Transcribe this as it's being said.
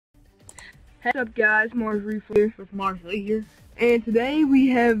What's up guys, Mars here with Marsley here, and today we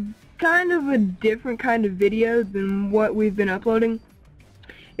have kind of a different kind of video than what we've been uploading.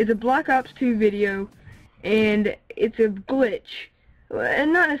 It's a Black Ops 2 video, and it's a glitch,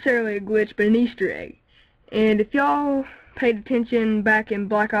 and not necessarily a glitch, but an Easter egg. And if y'all paid attention back in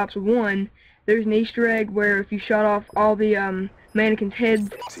Black Ops 1, there's an Easter egg where if you shot off all the mannequins'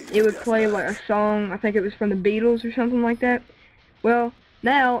 heads, it would play like a song. I think it was from the Beatles or something like that. Well,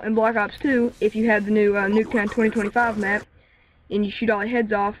 now, in Black Ops 2, if you have the new Nuketown 2025 map, and you shoot all the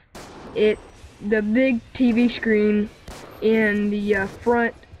heads off, the big TV screen in the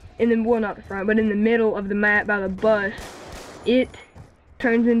front, well, not the front, but in the middle of the map by the bus, it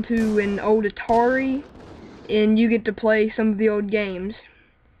turns into an old Atari, and you get to play some of the old games.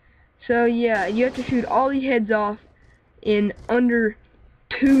 So yeah, you have to shoot all the heads off in under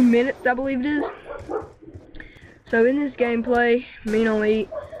 2 minutes, I believe it is. So in this gameplay, me and Elite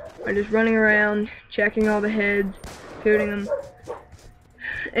are just running around, checking all the heads, shooting them,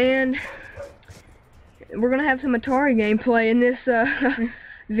 and we're gonna have some Atari gameplay in this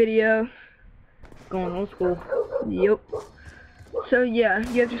video. going old school. Yep. So yeah,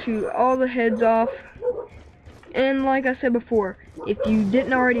 you have to shoot all the heads off, and like I said before, if you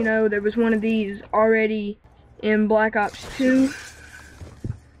didn't already know, there was one of these already in Black Ops 2.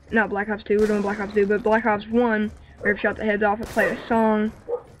 Not Black Ops 2, we're doing Black Ops 2, but Black Ops 1, where if you shot the heads off, it played a song.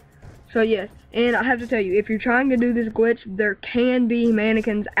 So yes, and I have to tell you, if you're trying to do this glitch, there can be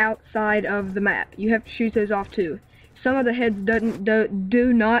mannequins outside of the map. You have to shoot those off too. Some of the heads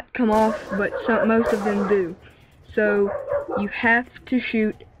do not come off, but most of them do. So you have to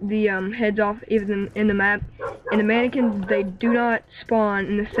shoot the heads off even in the map. And the mannequins, they do not spawn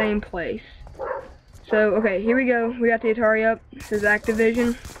in the same place. So, okay, here we go. We got the Atari up. This is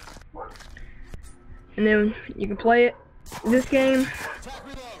Activision. And then you can play it. This game,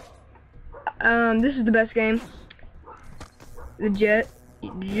 this is the best game. The jet.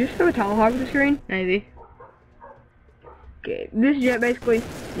 Did you just throw a tomahawk at the screen? Maybe. Okay, this jet basically,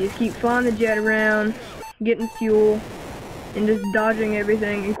 you just keep flying the jet around, getting fuel, and just dodging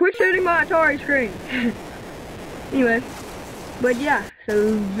everything. And quit shooting my Atari screen! Anyway, but yeah,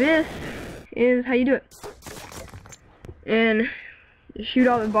 so this is how you do it. And shoot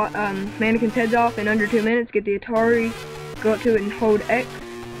all the mannequins' heads off in under 2 minutes, get the Atari, go up to it and hold X,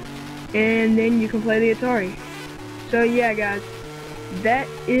 and then you can play the Atari. So yeah guys, that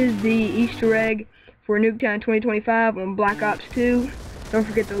is the Easter egg for Nuketown 2025 on Black Ops 2. Don't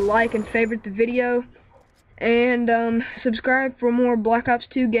forget to like and favorite the video, and subscribe for more Black Ops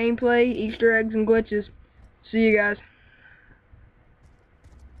 2 gameplay, Easter eggs, and glitches. See you guys.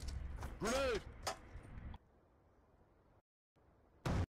 Grenade!